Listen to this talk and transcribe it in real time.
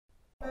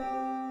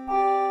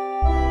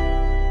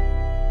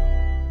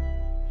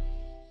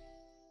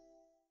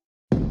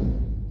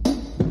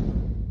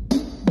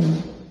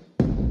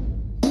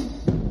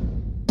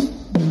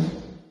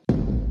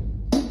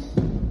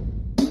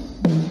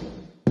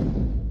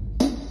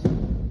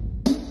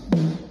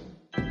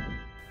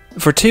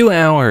For 2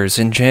 hours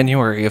in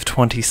January of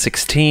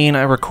 2016,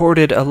 I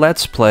recorded a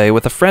Let's Play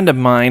with a friend of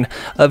mine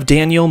of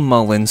Daniel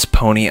Mullins'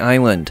 Pony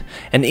Island,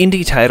 an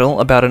indie title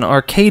about an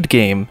arcade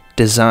game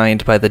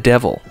designed by the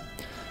devil.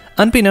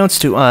 Unbeknownst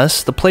to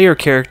us, the player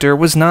character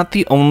was not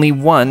the only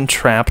one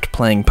trapped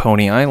playing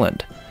Pony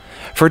Island.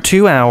 For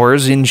 2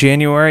 hours in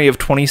January of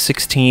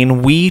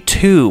 2016, we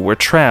too were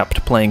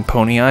trapped playing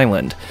Pony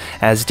Island,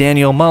 as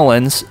Daniel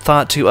Mullins,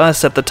 thought to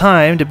us at the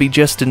time to be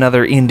just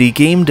another indie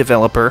game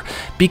developer,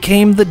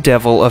 became the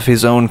devil of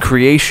his own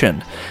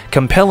creation,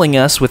 compelling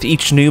us with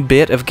each new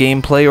bit of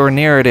gameplay or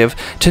narrative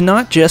to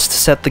not just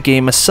set the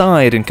game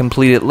aside and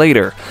complete it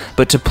later,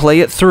 but to play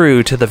it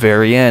through to the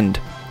very end.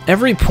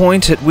 Every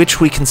point at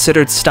which we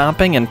considered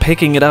stopping and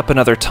picking it up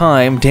another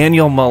time,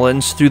 Daniel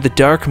Mullins, through the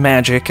dark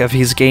magic of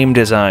his game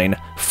design,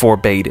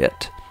 forbade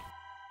it.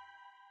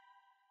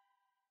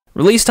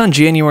 Released on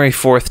January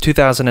 4th,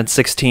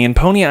 2016,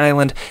 Pony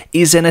Island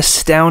is an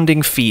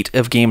astounding feat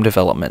of game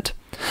development.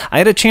 I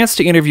had a chance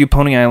to interview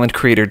Pony Island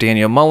creator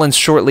Daniel Mullins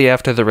shortly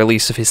after the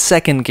release of his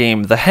second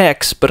game, The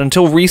Hex, but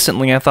until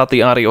recently I thought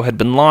the audio had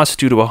been lost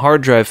due to a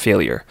hard drive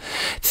failure.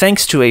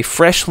 Thanks to a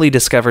freshly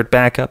discovered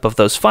backup of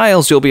those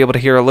files, you'll be able to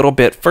hear a little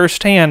bit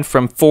firsthand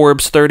from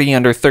Forbes 30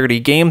 Under 30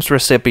 Games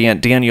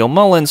recipient Daniel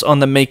Mullins on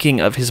the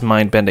making of his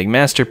mind-bending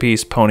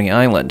masterpiece, Pony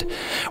Island.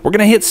 We're going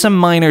to hit some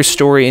minor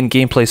story and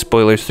gameplay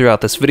spoilers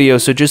throughout this video,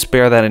 so just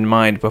bear that in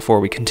mind before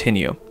we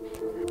continue.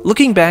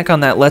 Looking back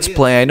on that Let's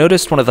Play, I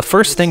noticed one of the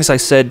first things I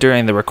said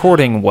during the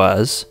recording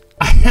was,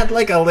 I had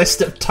like a list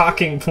of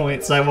talking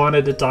points I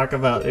wanted to talk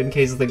about in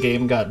case the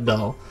game got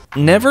dull.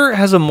 Never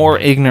has a more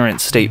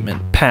ignorant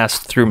statement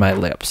passed through my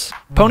lips.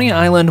 Pony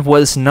Island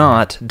was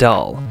not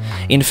dull.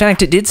 In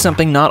fact, it did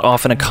something not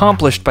often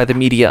accomplished by the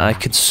media I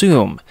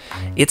consume.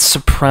 It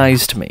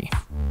surprised me.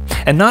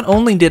 And not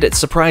only did it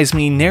surprise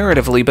me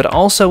narratively, but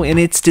also in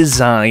its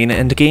design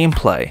and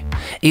gameplay.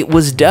 It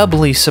was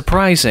doubly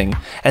surprising,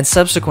 and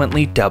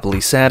subsequently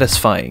doubly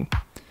satisfying.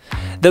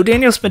 Though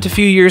Daniel spent a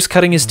few years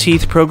cutting his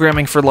teeth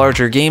programming for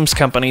larger games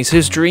companies,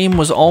 his dream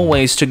was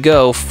always to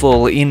go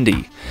full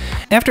indie.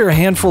 After a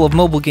handful of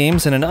mobile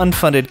games and an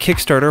unfunded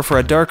Kickstarter for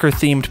a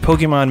darker-themed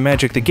Pokemon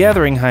Magic the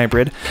Gathering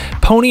hybrid,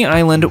 Pony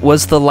Island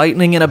was the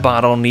lightning in a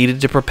bottle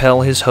needed to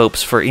propel his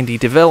hopes for indie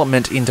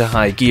development into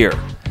high gear.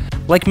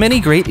 Like many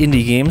great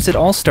indie games, it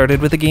all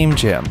started with a game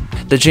jam.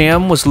 The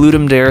jam was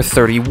Ludum Dare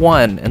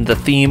 31, and the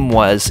theme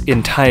was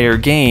entire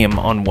game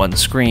on one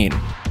screen.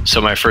 So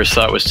my first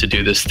thought was to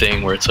do this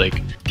thing where it's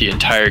like the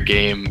entire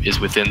game is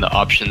within the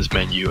options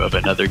menu of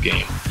another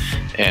game.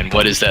 And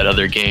what is that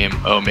other game?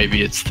 Oh,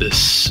 maybe it's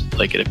this,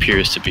 like it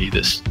appears to be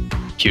this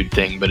cute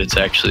thing, but it's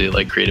actually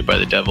like created by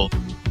the devil.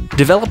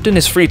 Developed in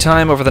his free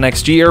time over the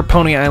next year,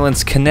 Pony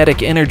Island's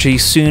kinetic energy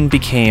soon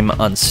became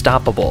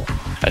unstoppable.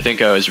 I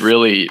think I was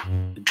really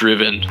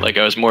driven, like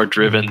I was more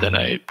driven than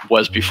I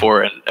was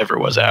before and ever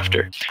was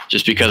after,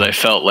 just because I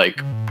felt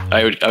like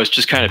I was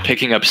just kind of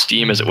picking up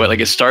steam as it went. Like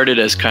it started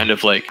as kind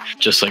of like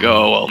just like,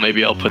 oh well,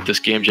 maybe I'll put this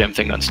game jam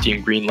thing on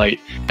Steam Greenlight,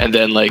 and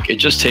then like it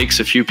just takes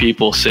a few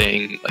people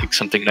saying like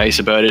something nice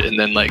about it, and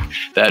then like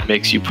that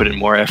makes you put in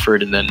more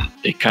effort, and then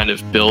it kind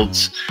of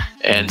builds.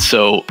 And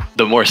so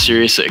the more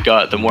serious it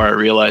got, the more I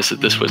realized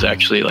that this was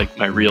actually like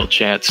my real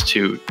chance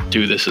to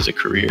do this as a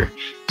career.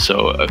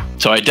 So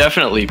I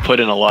definitely put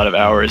in a lot of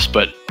hours,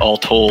 but all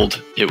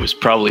told, it was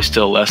probably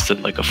still less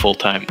than like a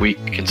full-time week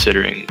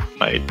considering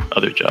my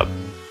other job.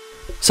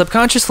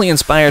 Subconsciously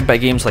inspired by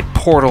games like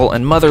Portal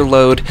and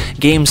Motherlode,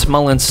 games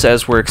Mullins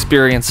says were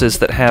experiences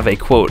that have a,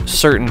 quote,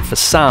 certain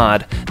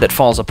facade that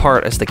falls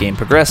apart as the game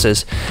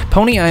progresses,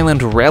 Pony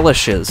Island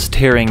relishes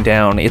tearing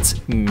down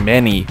its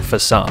many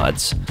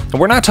facades. And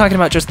we're not talking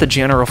about just the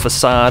general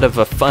facade of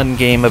a fun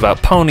game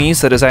about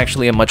ponies that is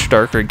actually a much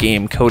darker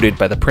game coded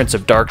by the Prince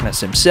of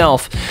Darkness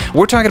himself.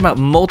 We're talking about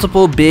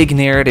multiple big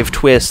narrative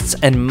twists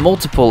and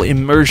multiple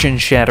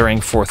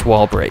immersion-shattering fourth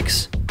wall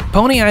breaks.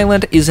 Pony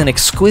Island is an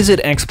exquisite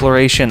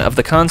exploration of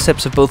the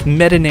concepts of both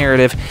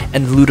meta-narrative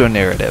and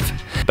ludonarrative.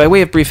 By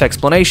way of brief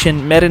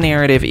explanation,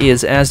 meta-narrative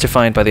is, as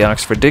defined by the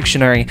Oxford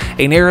Dictionary,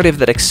 a narrative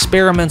that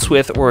experiments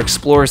with or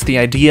explores the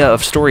idea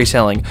of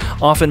storytelling,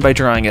 often by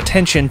drawing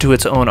attention to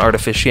its own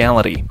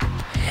artificiality.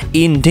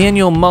 In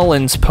Daniel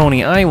Mullins'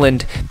 Pony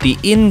Island, the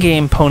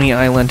in-game Pony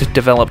Island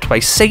developed by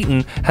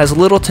Satan has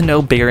little to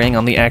no bearing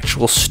on the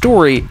actual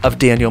story of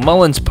Daniel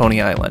Mullins'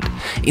 Pony Island,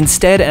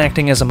 instead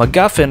acting as a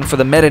MacGuffin for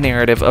the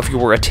meta-narrative of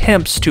your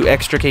attempts to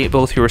extricate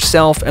both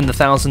yourself and the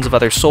thousands of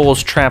other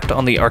souls trapped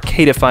on the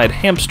arcadified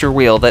hamster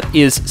wheel that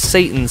is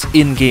Satan's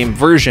in-game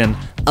version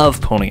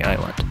of Pony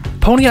Island.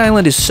 Pony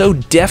Island is so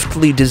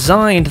deftly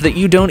designed that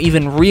you don't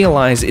even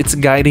realize it's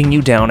guiding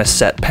you down a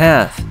set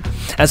path.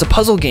 As a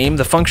puzzle game,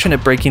 the function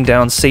of breaking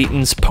down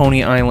Satan's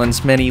Pony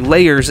Island's many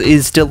layers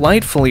is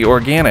delightfully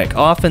organic,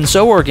 often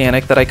so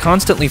organic that I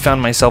constantly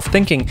found myself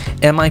thinking,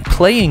 am I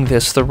playing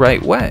this the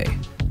right way?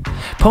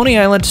 Pony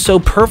Island so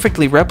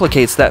perfectly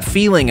replicates that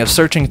feeling of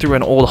searching through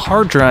an old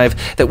hard drive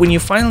that when you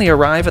finally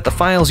arrive at the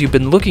files you've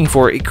been looking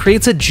for, it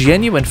creates a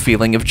genuine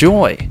feeling of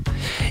joy.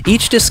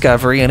 Each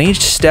discovery and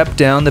each step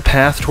down the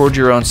path toward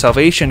your own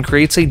salvation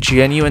creates a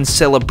genuine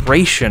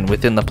celebration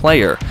within the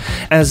player,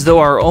 as though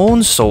our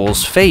own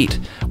soul's fate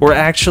were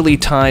actually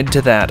tied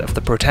to that of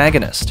the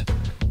protagonist.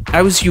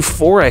 I was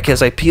euphoric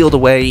as I peeled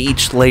away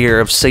each layer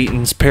of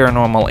Satan's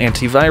paranormal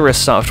antivirus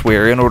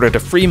software in order to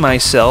free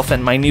myself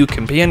and my new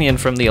companion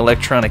from the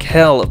electronic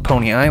hell of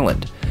Pony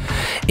Island.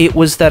 It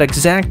was that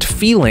exact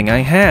feeling I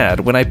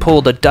had when I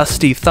pulled a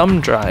dusty thumb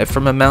drive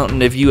from a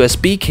mountain of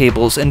USB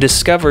cables and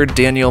discovered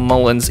Daniel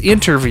Mullins'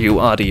 interview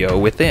audio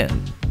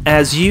within.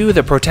 As you,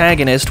 the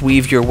protagonist,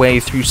 weave your way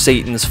through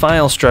Satan's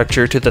file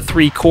structure to the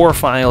 3 core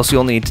files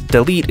you'll need to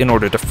delete in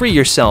order to free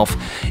yourself,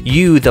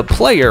 you, the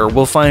player,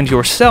 will find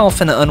yourself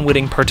an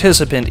unwitting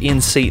participant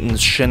in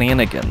Satan's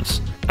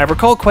shenanigans. I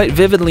recall quite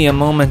vividly a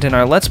moment in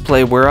our Let's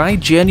Play where I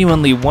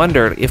genuinely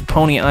wondered if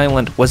Pony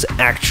Island was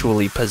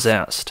actually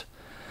possessed.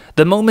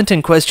 The moment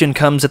in question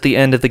comes at the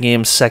end of the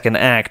game's second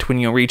act when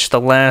you reach the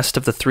last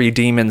of the 3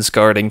 demons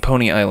guarding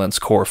Pony Island's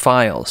core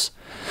files.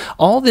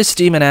 All this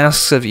demon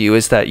asks of you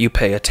is that you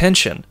pay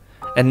attention,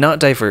 and not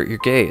divert your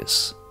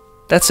gaze.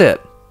 That's it.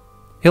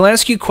 He'll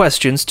ask you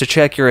questions to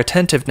check your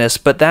attentiveness,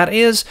 but that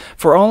is,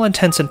 for all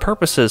intents and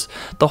purposes,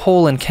 the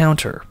whole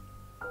encounter.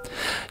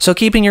 So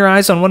keeping your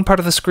eyes on one part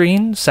of the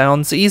screen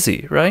sounds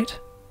easy, right?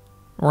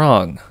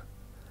 Wrong.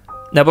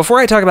 Now, before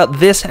I talk about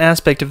this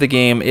aspect of the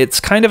game, it's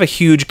kind of a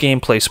huge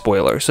gameplay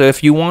spoiler, so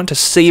if you want to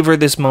savor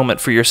this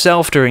moment for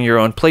yourself during your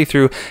own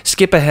playthrough,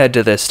 skip ahead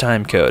to this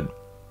timecode.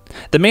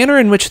 The manner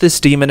in which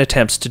this demon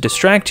attempts to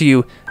distract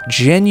you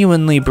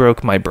genuinely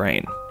broke my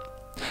brain.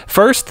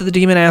 First, the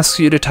demon asks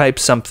you to type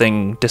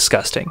something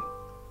disgusting.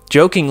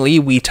 Jokingly,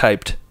 we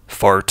typed,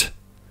 fart.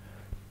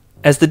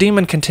 As the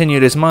demon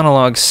continued his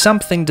monologue,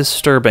 something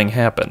disturbing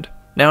happened.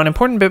 Now, an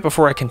important bit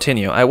before I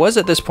continue, I was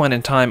at this point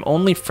in time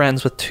only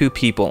friends with 2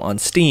 people on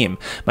Steam.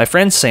 My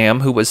friend Sam,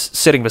 who was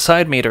sitting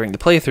beside me during the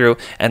playthrough,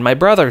 and my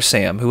brother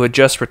Sam, who had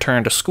just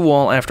returned to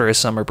school after his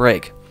summer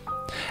break.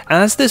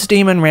 As this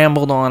demon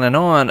rambled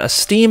on, a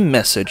Steam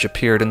message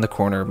appeared in the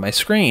corner of my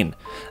screen.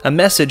 A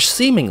message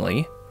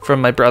seemingly from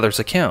my brother's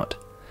account.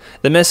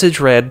 The message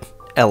read,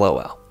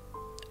 LOL.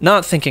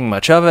 Not thinking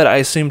much of it, I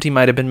assumed he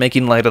might have been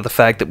making light of the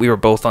fact that we were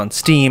both on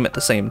Steam at the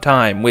same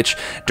time, which,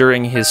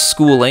 during his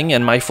schooling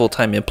and my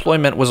full-time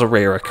employment, was a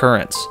rare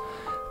occurrence.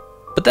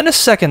 But then a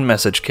second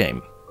message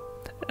came.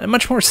 A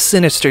much more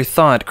sinister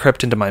thought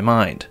crept into my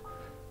mind.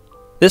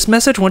 This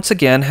message once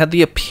again had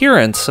the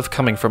appearance of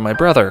coming from my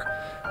brother,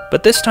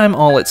 but this time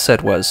all it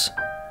said was,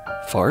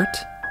 fart?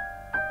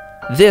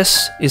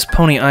 This is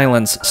Pony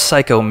Island's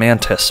Psycho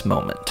Mantis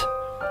moment.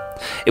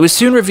 It was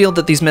soon revealed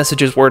that these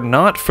messages were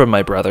not from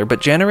my brother, but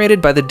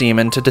generated by the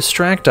demon to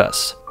distract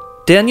us.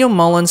 Daniel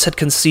Mullins had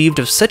conceived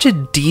of such a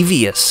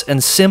devious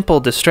and simple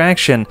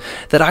distraction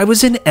that I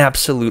was in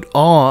absolute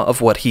awe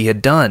of what he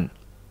had done.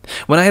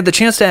 When I had the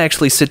chance to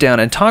actually sit down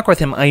and talk with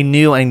him, I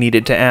knew I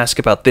needed to ask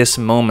about this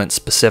moment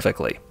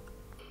specifically.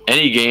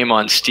 Any game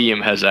on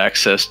Steam has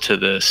access to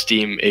the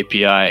Steam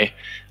API,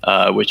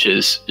 which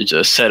is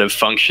a set of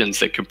functions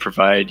that can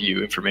provide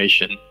you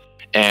information.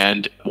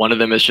 And one of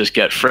them is just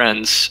get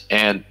friends.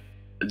 And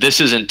this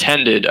is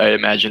intended, I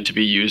imagine, to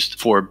be used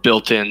for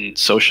built-in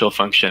social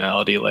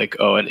functionality, like,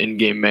 an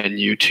in-game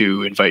menu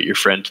to invite your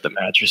friend to the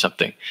match or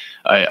something.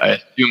 I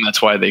assume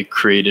that's why they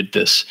created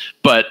this.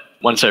 But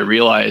once I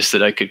realized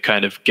that I could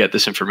kind of get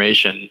this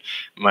information,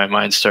 my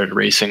mind started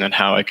racing on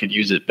how I could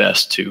use it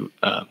best to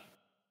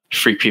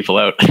freak people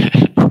out.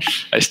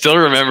 I still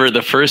remember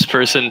the first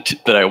person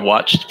that I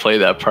watched play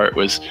that part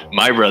was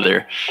my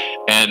brother,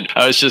 and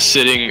I was just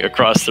sitting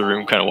across the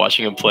room kind of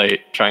watching him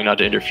play, trying not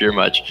to interfere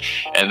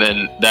much, and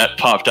then that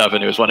popped up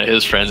and it was one of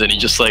his friends, and he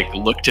just like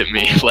looked at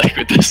me like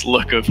with this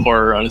look of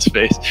horror on his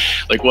face,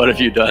 like, what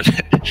have you done?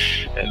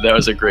 And that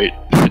was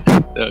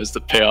that was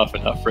the payoff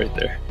enough right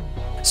there.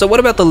 So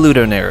what about the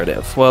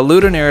ludonarrative? Well,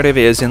 ludonarrative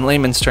is, in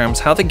layman's terms,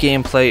 how the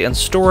gameplay and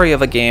story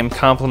of a game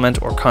complement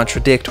or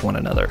contradict one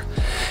another.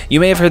 You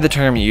may have heard the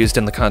term used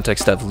in the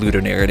context of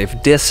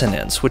ludonarrative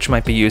dissonance, which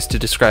might be used to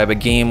describe a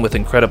game with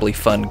incredibly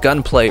fun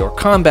gunplay or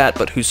combat,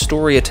 but whose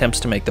story attempts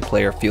to make the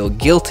player feel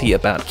guilty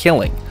about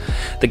killing.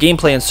 The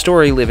gameplay and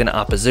story live in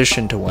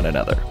opposition to one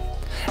another.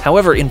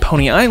 However, in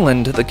Pony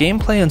Island, the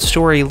gameplay and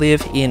story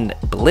live in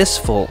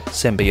blissful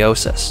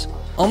symbiosis.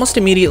 Almost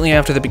immediately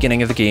after the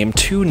beginning of the game,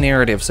 2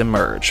 narratives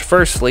emerge.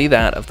 Firstly,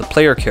 that of the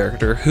player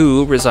character,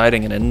 who,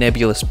 residing in a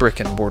nebulous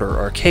brick-and-mortar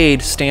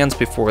arcade, stands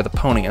before the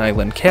Pony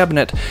Island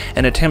cabinet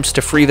and attempts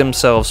to free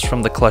themselves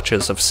from the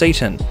clutches of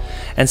Satan.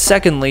 And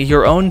secondly,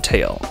 your own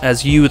tale,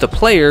 as you, the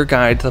player,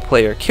 guide the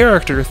player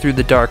character through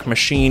the dark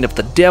machine of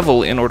the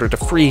devil in order to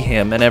free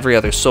him and every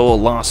other soul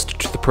lost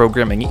to the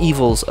programming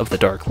evils of the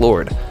Dark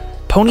Lord.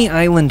 Pony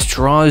Island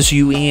draws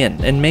you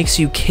in and makes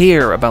you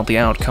care about the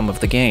outcome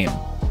of the game.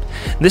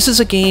 This is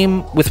a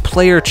game with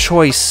player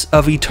choice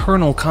of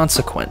eternal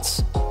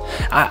consequence.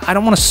 I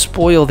don't want to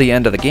spoil the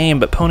end of the game,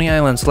 but Pony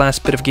Island's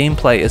last bit of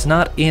gameplay is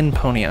not in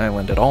Pony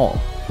Island at all,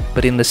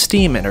 but in the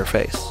Steam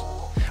interface,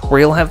 where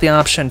you'll have the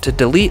option to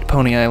delete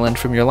Pony Island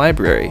from your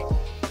library,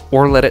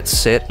 or let it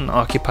sit and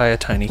occupy a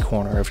tiny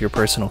corner of your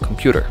personal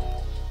computer.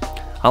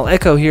 I'll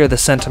echo here the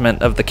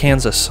sentiment of the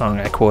Kansas song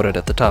I quoted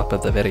at the top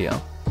of the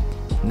video.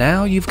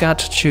 Now you've got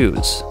to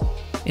choose.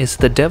 Is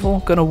the devil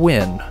gonna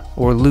win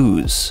or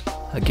lose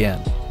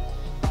again?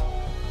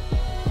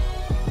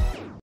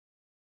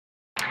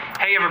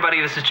 Hey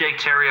everybody, this is Jake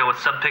Terrio with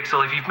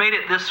Subpixel. If you've made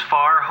it this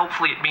far,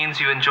 hopefully it means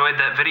you enjoyed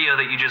that video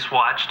that you just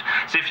watched.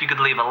 So if you could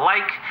leave a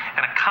like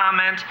and a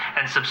comment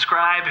and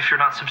subscribe if you're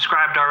not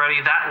subscribed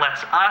already, that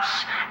lets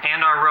us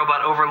and our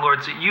robot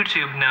overlords at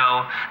YouTube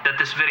know that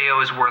this video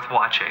is worth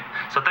watching.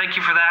 So thank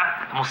you for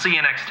that, and we'll see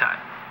you next time.